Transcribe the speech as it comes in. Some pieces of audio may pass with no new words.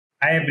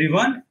Hi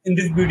everyone. In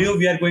this video,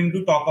 we are going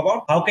to talk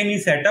about how can you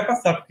set up a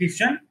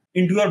subscription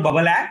into your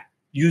Bubble app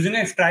using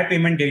a Stripe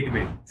payment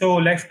gateway. So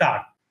let's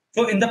start.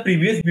 So in the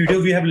previous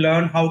video, we have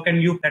learned how can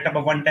you set up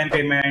a one-time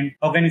payment,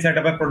 how can you set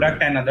up a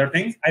product and other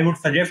things. I would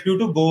suggest you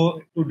to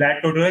go to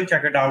that tutorial,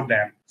 check it out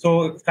there.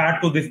 So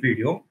start to this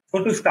video.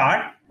 So to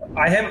start,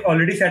 I have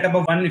already set up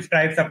a one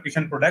Stripe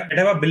subscription product that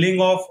have a billing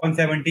of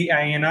 170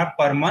 INR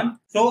per month.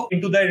 So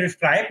into the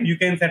Stripe, you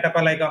can set up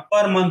a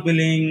per month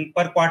billing,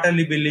 per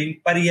quarterly billing,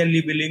 per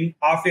yearly billing,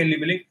 half yearly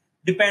billing,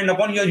 depend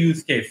upon your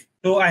use case.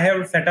 So I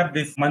have set up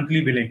this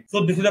monthly billing.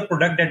 So this is a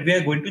product that we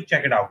are going to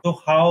check it out.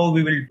 So how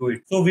we will do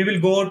it? So we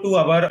will go to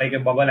our a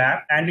Bubble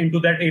app and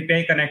into that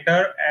API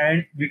connector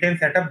and we can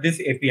set up this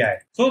API.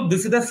 So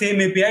this is the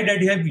same API that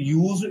we have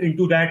used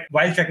into that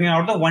while checking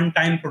out the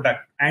one-time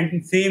product.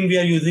 And same we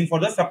are using for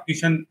the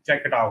subscription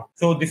check it out.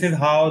 So this is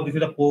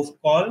the post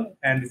call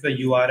and this is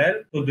the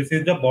URL. So this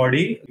is the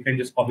body. You can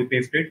just copy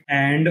paste it.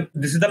 And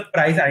this is the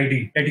price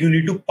ID that you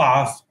need to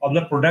pass of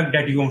the product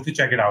that you want to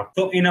check it out.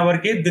 So in our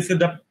case, this is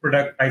the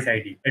product price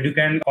ID that you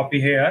can copy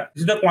here.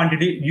 This is the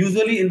quantity.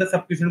 Usually in the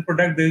subscription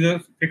product, there is a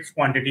fixed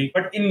quantity.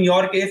 But in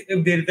your case,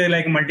 if there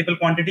is a multiple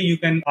quantity, you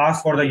can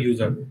ask for the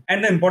user.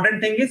 And the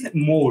important thing is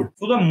mode.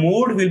 So the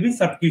mode will be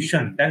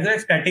subscription. That's a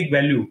static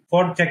value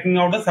for checking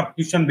out the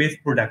subscription based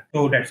product.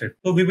 So that's it.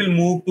 So we will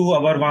move to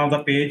our one of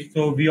the page.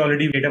 So we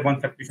already made a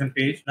one subscription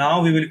page.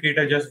 Now we will create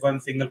just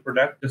one single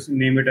product. Just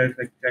name it as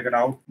check it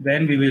out.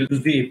 Then we will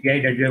use the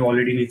API that we have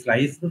already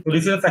initialized. So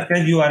this is a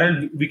success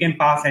URL. We can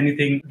pass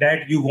anything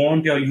that you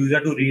want your user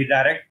to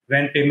redirect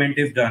when payment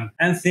is done.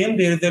 And same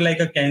there is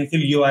a cancel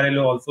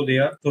URL also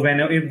there. So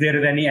if there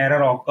is any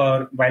error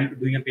occur while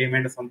doing a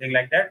payment or something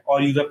like that,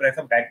 or user press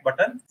a back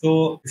button,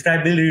 so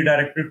Stripe will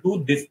redirect it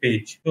to this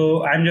page.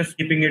 So I'm just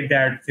keeping it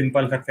that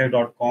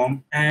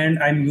simplesuccess.com and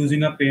I'm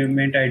using a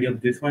payment ID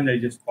of this one. I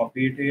just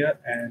copy it here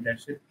and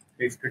that's it.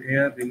 Paste it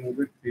here, remove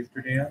it, paste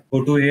it here,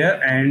 go to here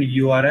and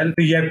URL.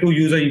 So you have to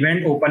use an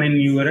event, open in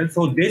URL.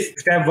 So this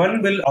step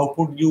one will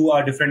output you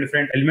a different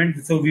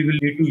elements. So we will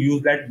need to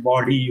use that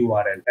body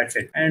URL. That's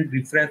it. And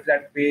refresh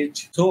that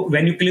page. So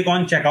when you click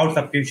on checkout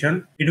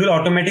subscription, it will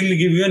automatically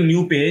give you a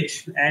new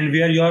page and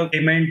where your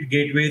payment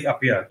gateways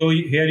appear. So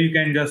here you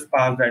can just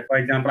pass that. For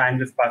example, I'm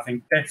just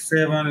passing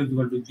test7 is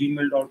equal to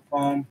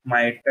gmail.com.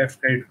 My test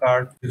credit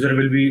card user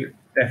will be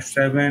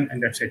test7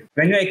 and that's it.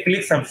 When you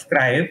click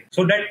subscribe,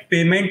 so that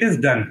payment is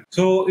done.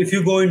 So if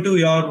you go into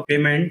your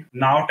payment,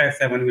 now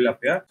test7 will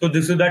appear. So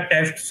this is the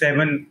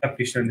test7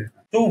 subscription.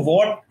 So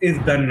what is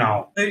done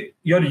now? So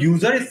your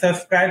user is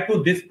subscribed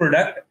to this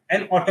product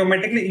and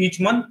automatically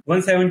each month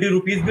 170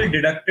 rupees will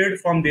deducted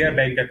from their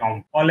bank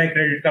account or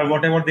credit card,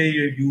 whatever they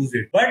use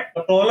it. But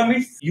the problem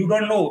is you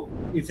don't know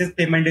if this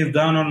payment is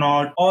done or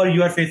not, or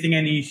you are facing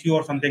any issue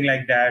or something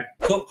like that.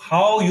 So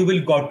how you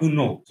will got to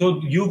know?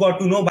 So you got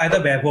to know by the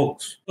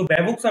webhooks. So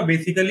webhooks are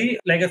basically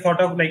a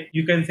sort of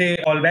you can say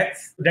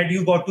callbacks that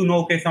you got to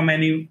know, okay,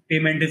 any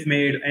payment is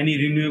made, any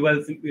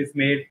renewals is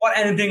made or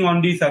anything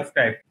on the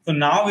subscribe. So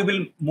now we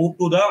will move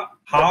to the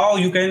how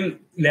you can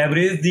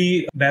leverage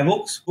the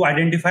webhooks to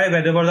identify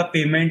whether the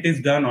payment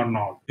is done or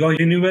not, your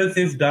renewals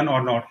is done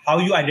or not, how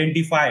you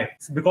identify.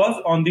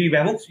 Because on the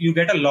webhooks, you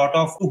get a lot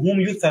of to whom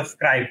you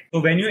subscribe. So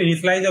when you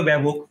initialize a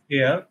webhook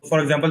here,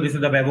 for example, this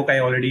is the webhook I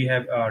already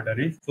have done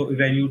it. So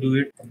when you do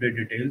it, update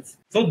details.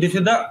 So this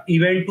is the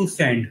event to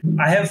send.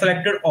 I have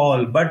selected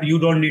all, but you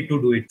don't need to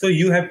do it. So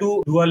you have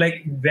to do a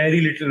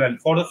very little one.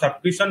 For the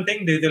subscription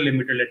thing, there is a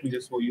limited. Let me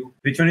just show you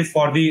which one is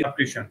for the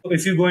subscription. So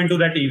if you go into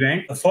that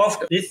event, the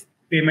first is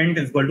payment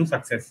is equal to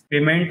success,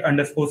 payment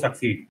underscore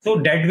succeed. So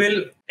that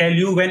will tell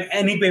you when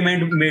any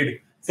payment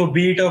made. So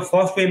be it a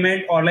first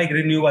payment or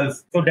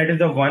renewals. So that is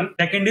the one.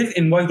 Second is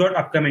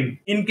invoice.upcoming.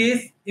 In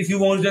case if you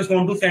just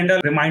want to send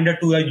a reminder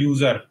to a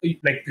user,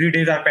 3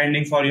 days are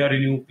pending for your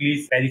renew,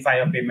 please verify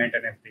your payment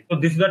and everything. So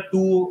this is the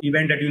two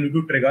event that you need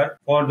to trigger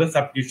for the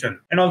subscription.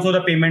 And also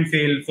the payment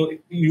fail. So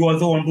you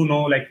also want to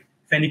know if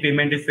any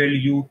payment is failed,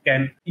 you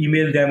can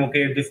email them,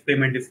 okay, this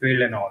payment is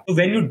failed and all. So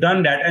when you've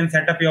done that and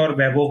set up your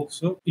webhook,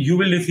 so you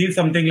will receive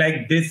something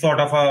like this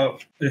sort of a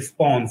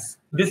response.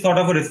 This sort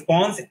of a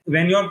response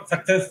when your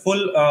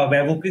successful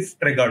webhook is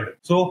triggered.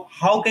 So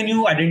how can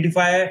you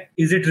identify,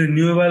 is it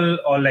renewable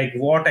or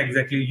what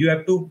exactly? You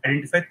have to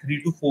identify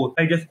 3 to 4.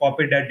 I just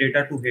copied that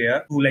data to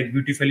here to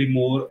beautifully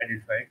more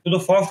identify. So the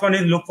first one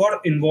is look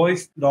for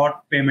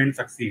invoice.payment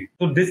succeed.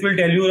 So this will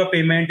tell you the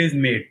payment is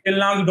made. Till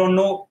now you don't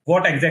know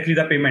what exactly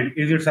the payment.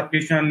 Is it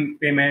subscription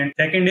payment?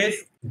 Second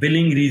is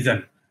billing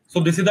reason.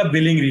 So this is the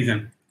billing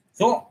reason.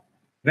 So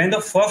when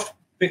the first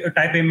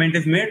type payment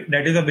is made,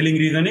 that is the billing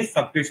reason is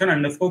subscription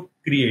underscore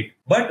create.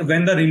 But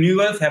when the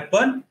renewals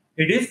happen,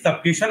 it is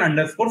subscription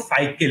underscore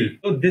cycle.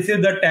 So this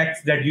is the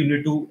text that you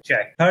need to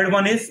check. Third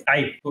one is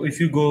type. So if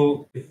you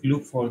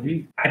look for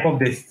the type of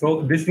this,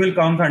 so this will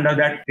come under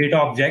that data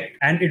object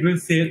and it will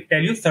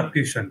tell you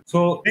subscription.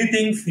 So three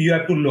things you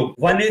have to look.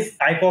 One is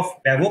type of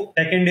webhook.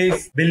 Second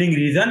is billing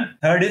reason.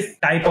 Third is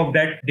type of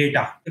that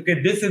data.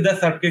 Okay, this is the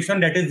subscription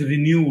that is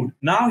renewed.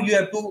 Now you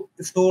have to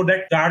store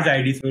that charge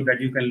ID so that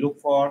you can look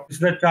for. This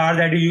is the charge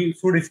ID you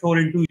should store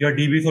into your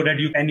DB so that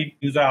any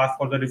user asks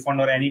for the refund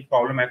or any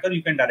problem occur,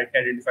 you can directly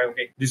identify,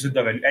 okay, this is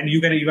the value. And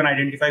you can even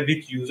identify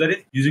which user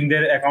is using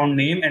their account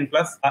name and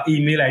plus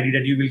email ID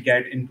that you will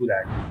get into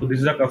that. So this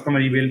is a customer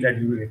email that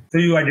you will get. So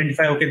you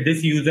identify, okay,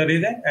 this user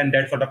is there and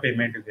that's what the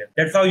payment is there.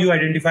 That's how you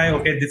identify,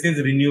 okay, this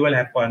is renewal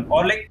happen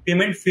or like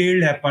payment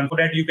failed happen, so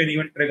that you can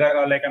even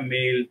trigger like a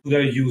mail to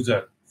the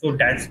user. So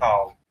that's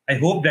how. I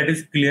hope that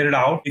is cleared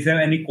out. If you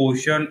have any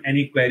question,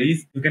 any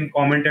queries, you can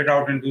comment it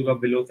out into the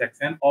below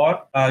section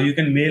or you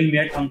can mail me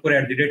at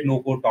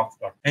ankur@nocodetalks.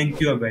 Thank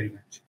you very much.